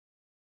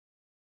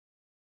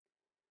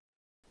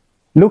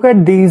Look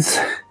at these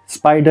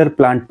spider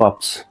plant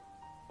pups.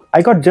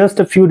 I got just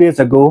a few days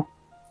ago,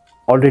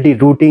 already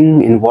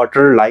rooting in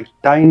water like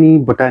tiny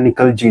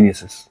botanical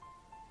geniuses.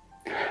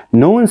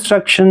 No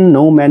instruction,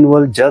 no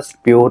manual,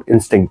 just pure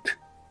instinct.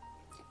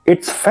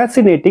 It's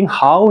fascinating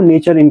how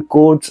nature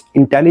encodes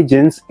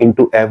intelligence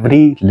into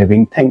every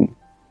living thing.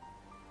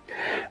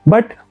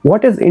 But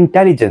what is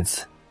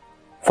intelligence?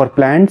 For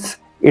plants,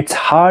 it's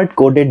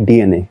hard-coded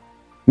DNA.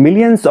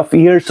 Millions of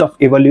years of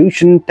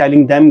evolution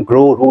telling them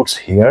grow roots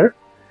here,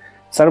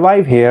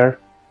 survive here,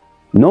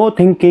 no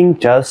thinking,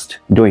 just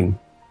doing.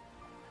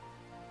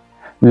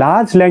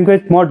 Large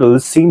language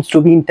models seems to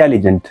be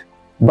intelligent,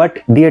 but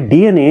their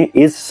DNA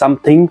is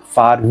something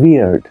far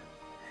weird.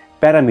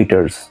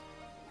 Parameters.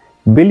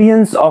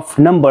 Billions of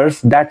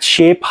numbers that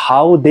shape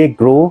how they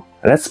grow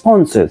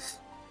responses.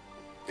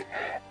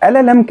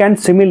 LLM can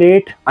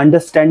simulate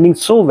understanding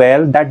so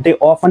well that they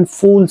often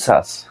fools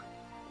us.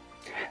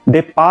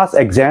 They pass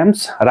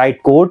exams,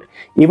 write code,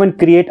 even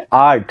create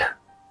art.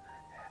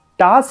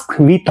 Tasks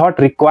we thought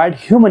required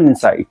human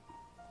insight.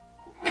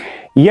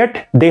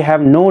 Yet they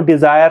have no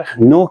desire,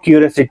 no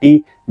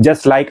curiosity,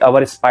 just like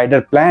our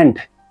spider plant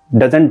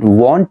doesn't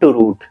want to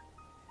root.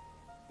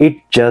 It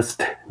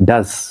just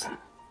does.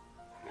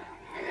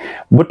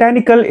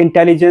 Botanical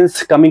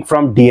intelligence coming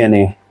from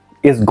DNA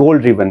is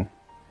goal-driven.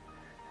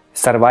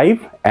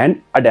 Survive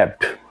and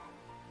adapt.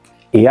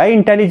 AI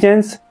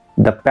intelligence,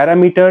 the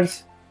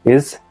parameters,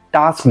 is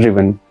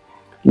task-driven,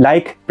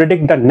 like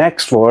predict the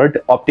next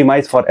word,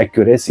 optimize for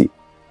accuracy.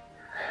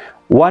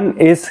 One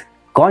is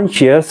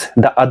conscious,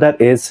 the other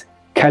is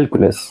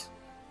calculus.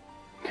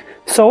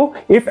 So,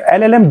 if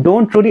LLM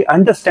don't truly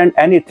understand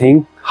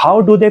anything,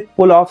 how do they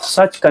pull off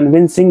such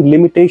convincing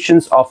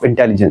limitations of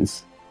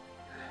intelligence?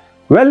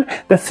 Well,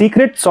 the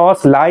secret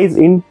sauce lies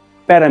in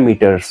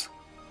parameters,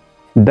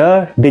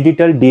 the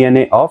digital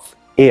DNA of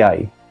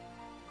AI.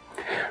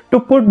 To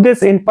put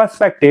this in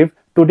perspective,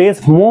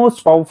 today's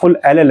most powerful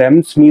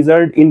LLMs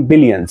measured in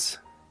billions,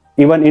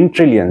 even in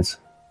trillions,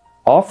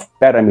 of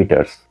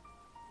parameters.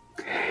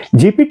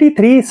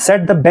 GPT-3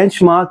 set the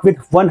benchmark with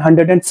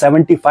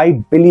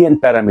 175 billion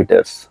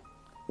parameters,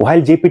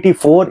 while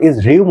GPT-4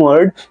 is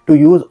rumored to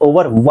use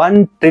over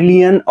 1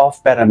 trillion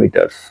of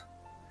parameters.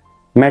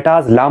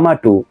 Meta's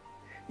LLaMA 2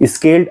 is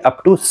scaled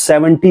up to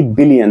 70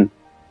 billion,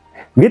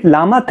 with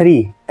LLaMA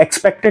 3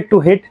 expected to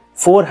hit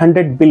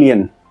 400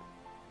 billion.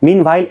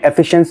 Meanwhile,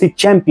 efficiency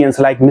champions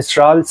like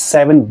Mistral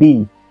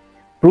 7B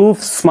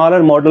prove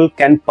smaller model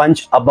can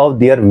punch above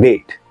their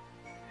weight.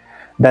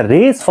 The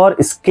race for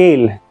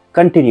scale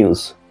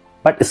continues,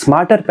 but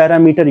smarter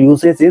parameter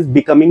usage is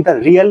becoming the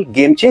real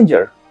game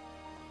changer.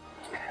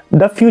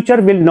 The future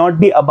will not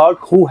be about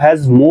who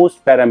has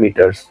most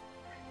parameters.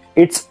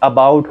 It's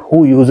about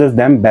who uses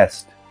them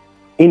best,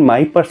 in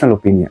my personal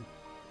opinion.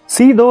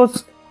 See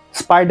those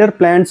spider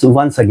plants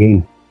once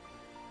again.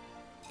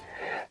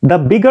 The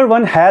bigger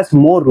one has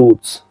more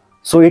roots,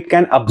 so it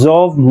can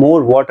absorb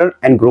more water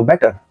and grow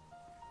better.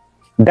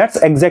 That's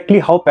exactly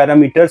how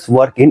parameters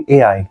work in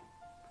AI.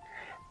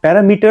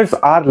 Parameters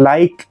are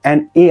like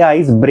an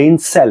AI's brain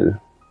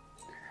cell.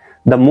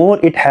 The more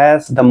it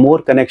has, the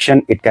more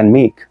connection it can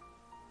make.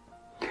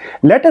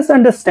 Let us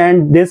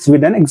understand this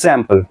with an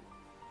example.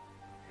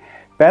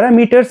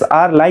 Parameters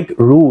are like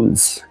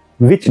rules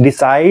which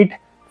decide,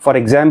 for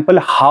example,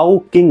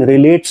 how king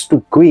relates to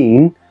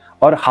queen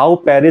or how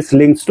Paris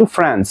links to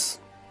France.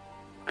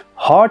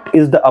 Hot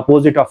is the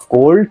opposite of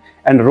cold,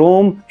 and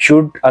Rome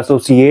should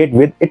associate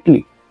with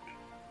Italy.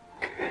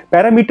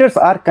 Parameters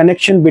are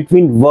connection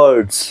between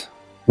words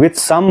with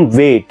some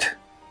weight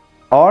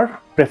or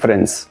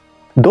preference.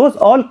 Those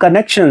all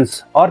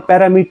connections or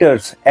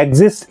parameters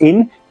exist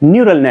in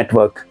neural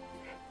network.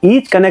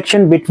 Each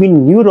connection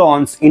between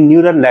neurons in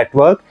neural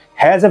network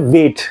has a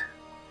weight,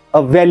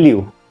 a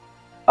value,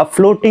 a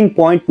floating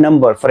point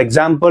number, for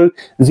example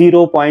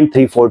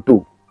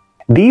 0.342.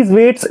 These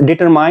weights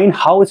determine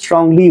how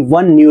strongly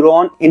one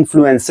neuron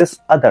influences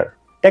other.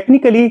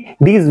 Technically,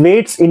 these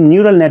weights in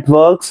neural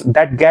networks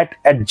that get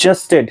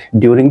adjusted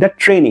during the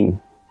training.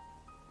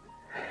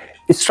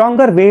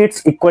 Stronger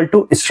weights equal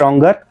to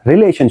stronger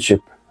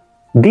relationship.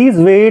 These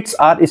weights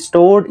are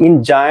stored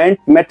in giant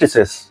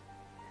matrices.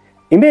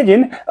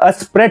 Imagine a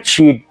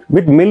spreadsheet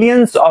with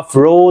millions of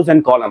rows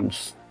and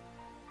columns,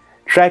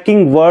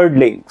 tracking word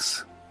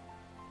links.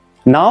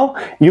 Now,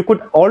 you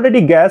could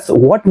already guess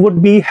what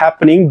would be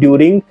happening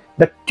during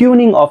the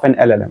tuning of an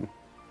LLM.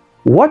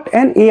 What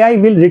an AI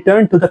will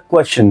return to the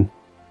question,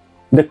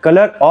 the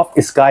color of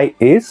sky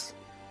is?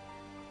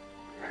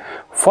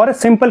 For a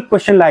simple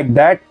question like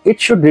that, it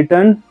should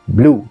return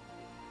blue.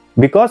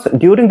 Because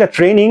during the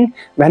training,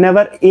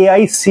 whenever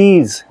AI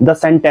sees the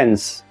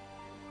sentence,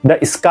 the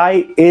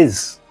sky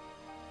is,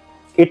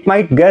 it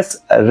might guess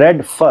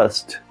red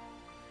first,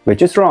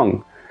 which is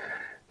wrong.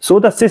 So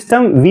the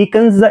system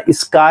weakens the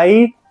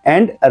sky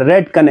and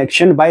red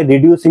connection by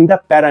reducing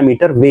the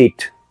parameter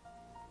weight,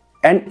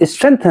 and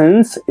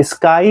strengthens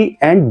sky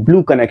and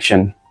blue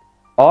connection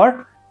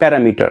or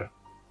parameter.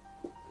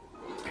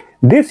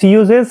 This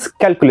uses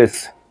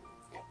calculus,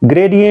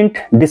 gradient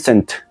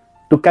descent,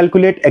 to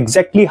calculate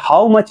exactly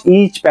how much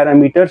each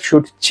parameter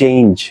should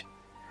change.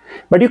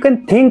 But you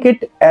can think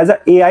it as an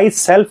AI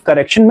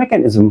self-correction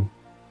mechanism.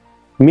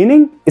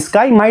 Meaning,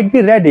 sky might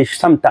be reddish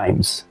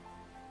sometimes.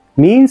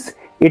 Means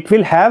it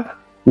will have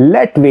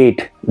let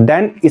wait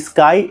than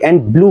sky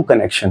and blue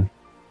connection.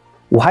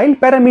 While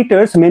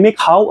parameters mimic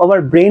how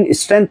our brain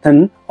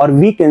strengthens or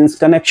weakens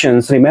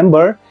connections,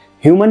 remember,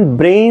 human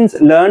brains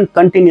learn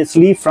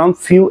continuously from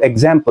few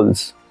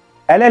examples.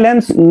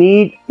 LLMs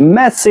need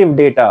massive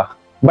data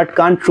but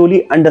can't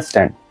truly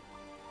understand.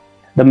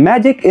 The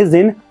magic is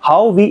in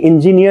how we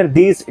engineer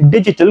these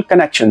digital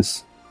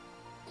connections.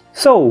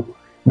 So,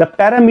 the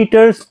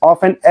parameters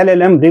of an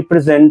LLM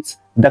represents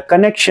the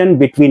connection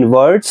between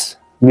words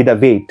with a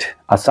weight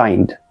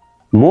assigned.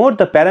 More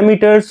the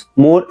parameters,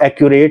 more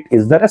accurate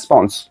is the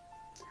response.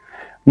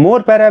 More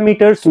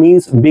parameters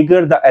means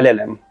bigger the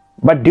LLM.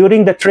 But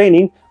during the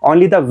training,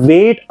 only the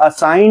weight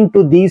assigned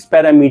to these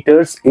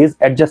parameters is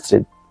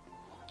adjusted.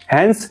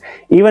 Hence,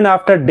 even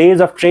after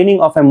days of training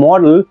of a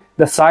model,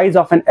 the size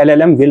of an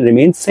LLM will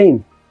remain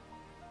same.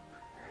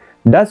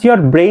 Does your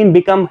brain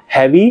become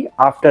heavy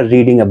after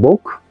reading a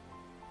book?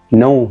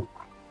 No,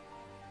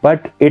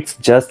 but it's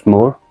just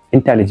more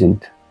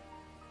intelligent.